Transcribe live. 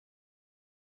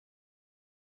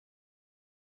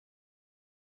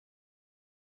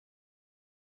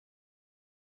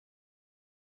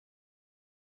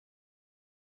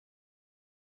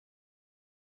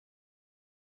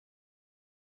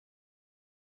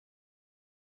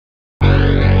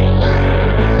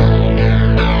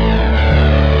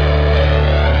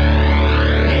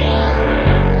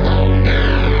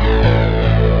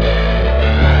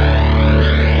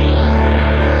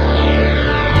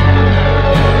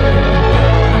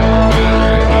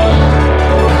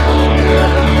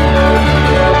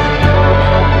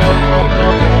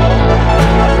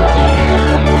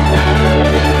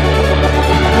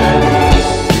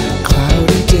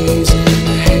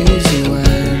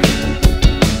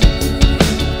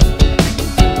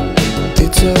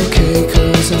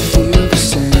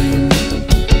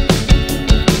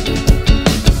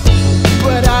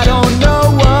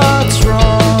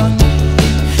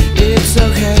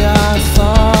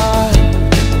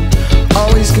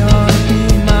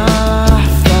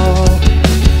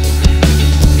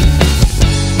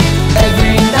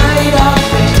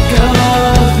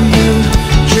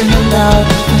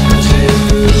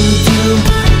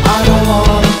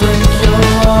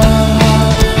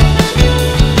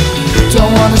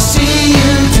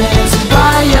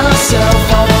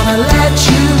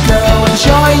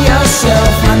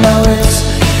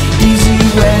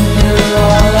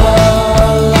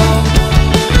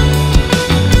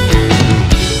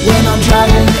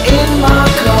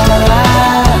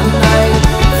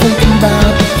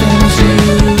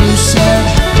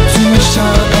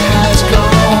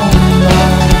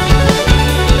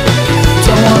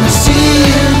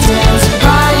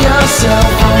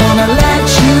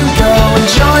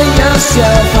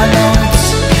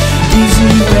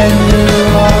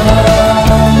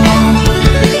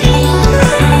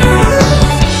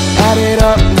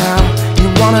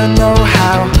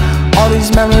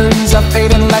these memories are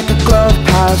fading like a glove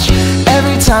pouch.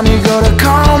 Every time you go to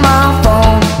call my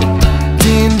phone,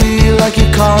 D&D like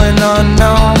you're calling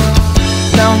unknown.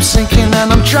 Now I'm sinking and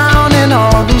I'm drowning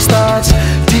all these thoughts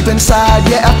deep inside,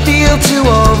 yeah, I feel too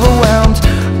overwhelmed.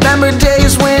 Remember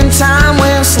days when time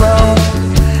went slow.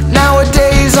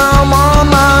 Nowadays I'm on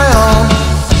my own.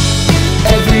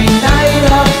 Every night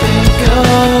I think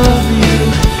of you,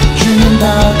 dreaming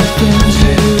about the things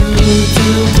you do.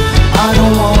 I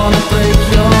don't want